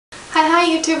Hi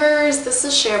YouTubers, this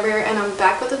is Sherr Bear and I'm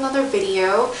back with another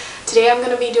video. Today I'm going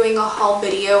to be doing a haul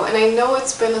video and I know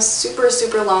it's been a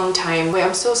super long time. Wait,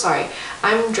 I'm so sorry.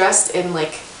 I'm dressed in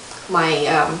like my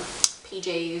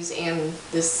PJs and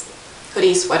this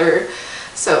hoodie sweater,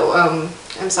 so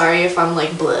I'm sorry if I'm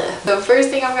like bleh. The first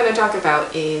thing I'm going to talk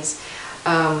about is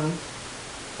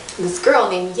this girl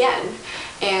named Yen.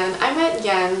 And I met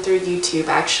Yen through YouTube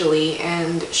actually,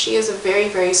 and she is a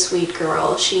very sweet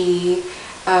girl. She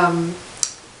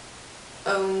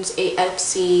owns a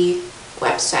Etsy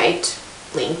website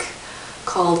link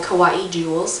called Kawaii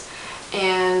Jewels,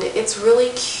 and it's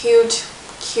really cute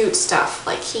stuff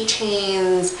like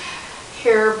keychains,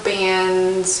 hair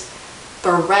bands,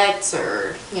 barrettes,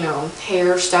 or you know,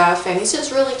 hair stuff, and it's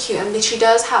just really cute. And she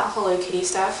does have Hello Kitty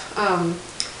stuff,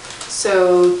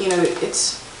 so you know,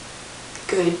 it's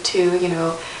good to, you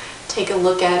know, take a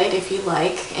look at it if you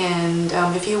like. And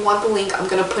if you want the link, I'm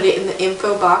gonna put it in the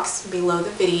info box below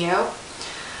the video.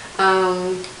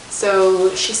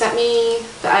 So she sent me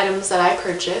the items that I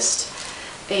purchased,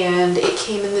 and it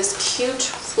came in this cute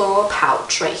floral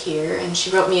pouch right here, and she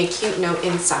wrote me a cute note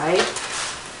inside.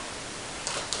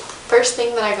 First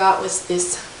thing that I got was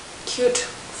this cute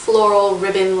floral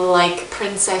ribbon-like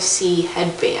princessy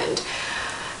headband,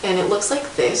 and it looks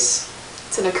like this.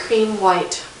 It's in a cream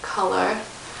white color,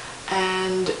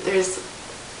 and there's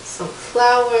some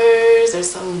flowers,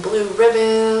 there's some blue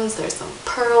ribbons, there's some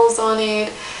pearls on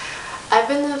it. I've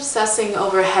been obsessing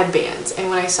over headbands, and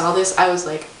when I saw this I was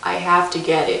like, I have to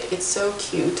get it. It's so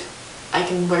cute. I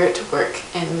can wear it to work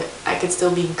and I can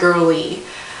still be girly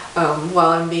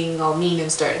while I'm being all mean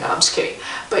and stern. No, I'm just kidding.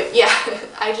 But yeah,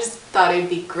 I just thought it'd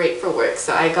be great for work,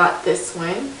 so I got this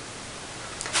one.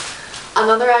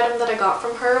 Another item that I got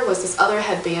from her was this other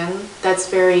headband that's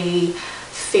very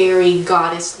fairy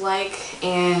goddess-like,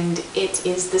 and it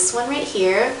is this one right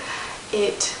here.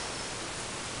 It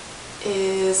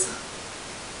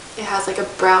has like a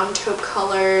brown taupe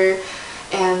color,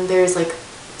 and there's like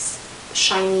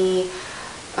shiny,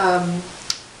 I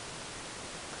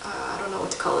don't know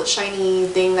what to call it, shiny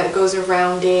thing that goes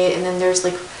around it, and then there's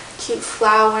like cute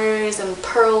flowers and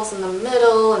pearls in the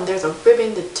middle, and there's a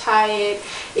ribbon to tie it.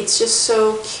 It's just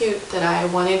so cute that I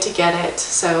wanted to get it,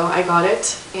 so I got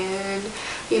it. And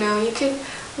you know, you can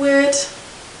wear it,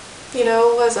 you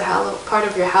know, as a part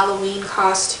of your Halloween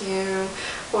costume,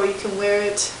 or you can wear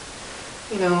it,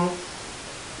 you know,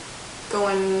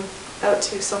 going out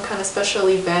to some kind of special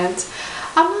event.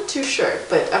 I'm not too sure,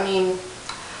 but I mean,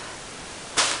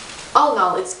 all in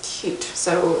all, it's cute,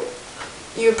 so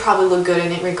you would probably look good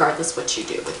in it regardless what you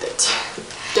do with it.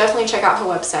 Definitely check out her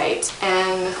website.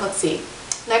 And let's see,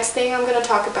 next thing I'm going to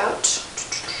talk about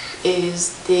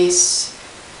is this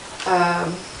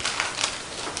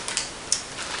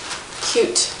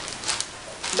cute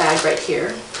bag right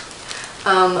here.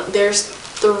 There's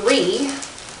three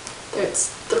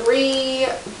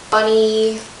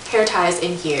bunny hair ties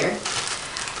in here.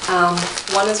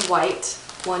 One is white,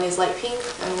 one is light pink,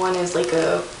 and one is like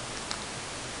a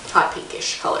hot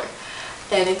pinkish color,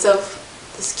 and it's of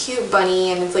this cute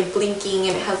bunny, and it's like blinking,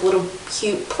 and it has a little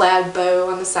cute plaid bow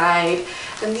on the side,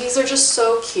 and these are just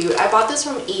so cute. I bought this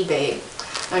from eBay.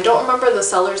 I don't remember the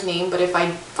seller's name, but if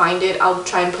I find it, I'll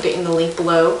try and put it in the link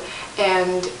below.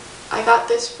 And I got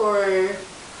this for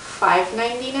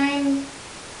 $5.99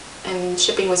 and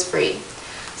shipping was free.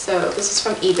 So this is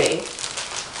from eBay.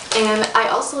 And I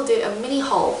also did a mini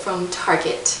haul from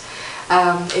Target.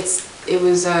 It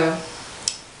was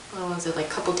when was it, like a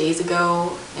couple days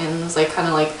ago, and it was like kind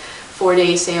of like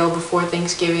 4-day sale before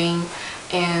Thanksgiving.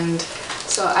 And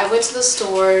so I went to the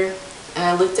store and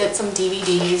I looked at some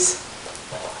DVDs,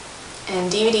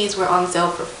 and DVDs were on sale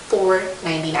for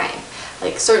 $4.99,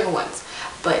 like certain ones,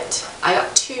 but I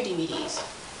got 2 DVDs.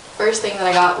 First thing that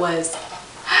I got was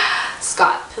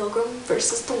Scott Pilgrim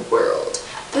vs. the World.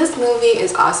 This movie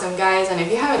is awesome, guys, and if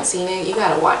you haven't seen it, you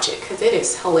gotta watch it because it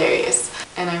is hilarious,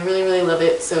 and I really love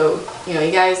it. So, you know,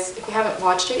 you guys, if you haven't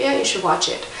watched it yet, you should watch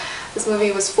it. This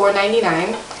movie was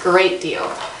 $4.99, great deal,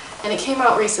 and it came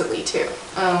out recently too.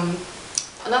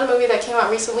 Another movie that came out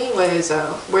recently was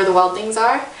Where the Wild Things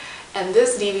Are, and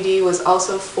this DVD was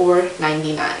also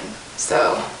 $4.99.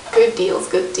 So, good deals,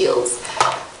 good deals.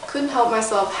 Couldn't help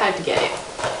myself, had to get it.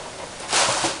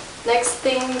 Next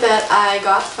thing that I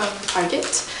got from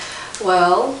Target,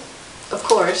 well, of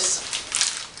course,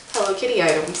 Hello Kitty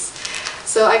items.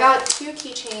 So I got 2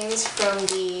 keychains from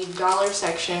the dollar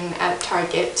section at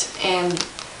Target, and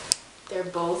they're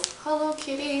both Hello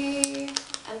Kitty,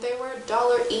 and they were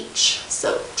 $1 each.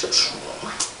 So,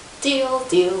 deals,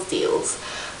 deals, deals.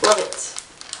 Love it.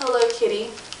 Hello Kitty.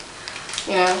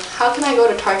 You know, how can I go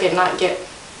to Target and not get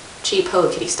cheap Hello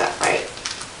Kitty stuff, right?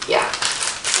 Yeah,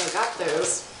 so I got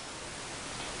those.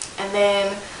 And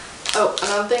then, oh,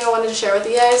 another thing I wanted to share with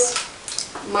you guys.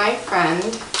 My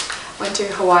friend went to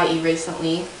Hawaii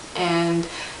recently, and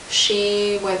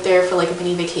she went there for like a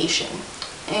mini vacation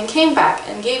and came back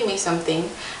and gave me something.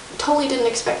 I totally didn't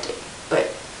expect it, but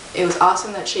it was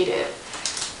awesome that she did.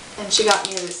 And she got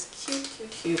me this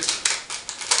cute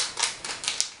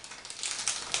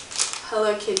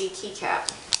Hello Kitty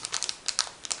keycap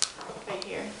right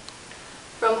here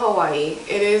from Hawaii.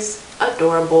 It is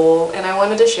adorable, and I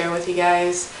wanted to share with you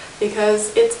guys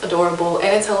because it's adorable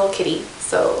and it's Hello Kitty,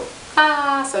 so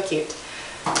so cute.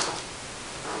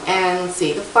 And let's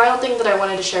see, the final thing that I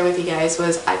wanted to share with you guys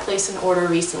was I placed an order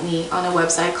recently on a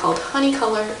website called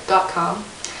HoneyColor.com.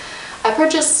 I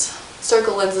purchased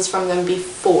circle lenses from them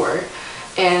before,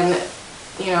 and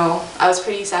you know, I was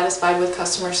pretty satisfied with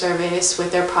customer service,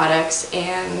 with their products,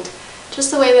 and just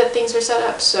the way that things were set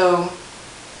up. So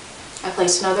I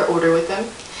placed another order with them,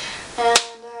 and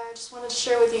I just wanted to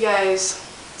share with you guys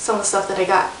some of the stuff that I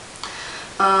got.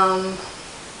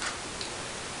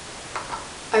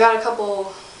 I got a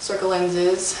couple circle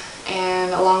lenses,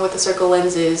 and along with the circle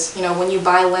lenses, you know, when you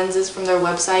buy lenses from their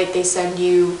website, they send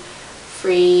you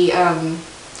free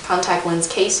contact lens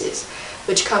cases,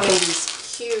 which come in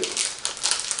these cute,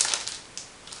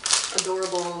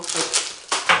 adorable, like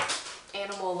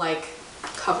animal-like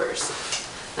covers.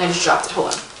 And I just dropped it.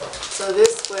 Hold on. So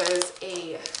this was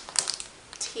a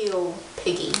teal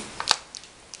piggy,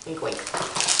 wink wink,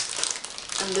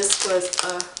 and this was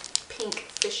a pink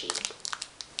fishy.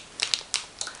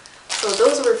 So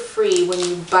those were free when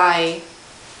you buy,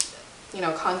 you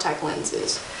know, contact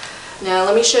lenses. Now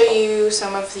let me show you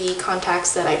some of the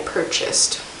contacts that I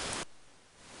purchased.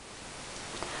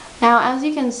 Now, as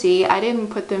you can see, I didn't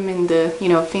put them in the, you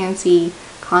know, fancy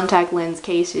contact lens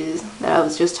cases that I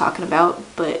was just talking about,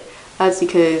 but that's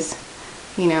because,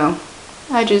 you know,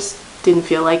 I just didn't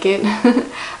feel like it.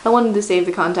 I wanted to save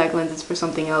the contact lenses for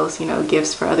something else, you know,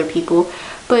 gifts for other people.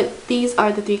 But these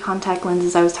are the 3 contact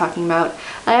lenses I was talking about.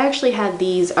 I actually had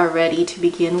these already to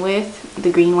begin with,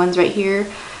 the green ones right here.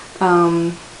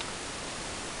 And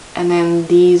then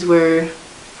these were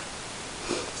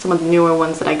some of the newer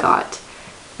ones that I got.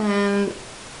 And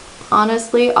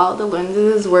honestly, all the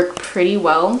lenses work pretty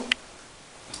well.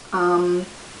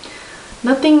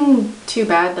 Nothing too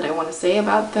bad that I want to say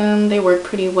about them. They work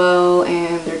pretty well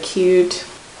and they're cute.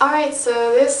 Alright,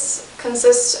 so this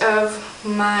consists of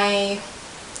my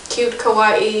cute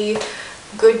kawaii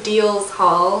good deals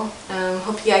haul.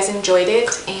 Hope you guys enjoyed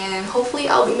it, and hopefully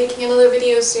I'll be making another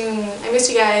video soon. I miss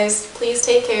you guys. Please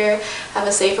take care. Have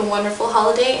a safe and wonderful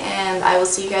holiday, and I will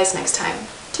see you guys next time.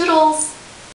 Toodles!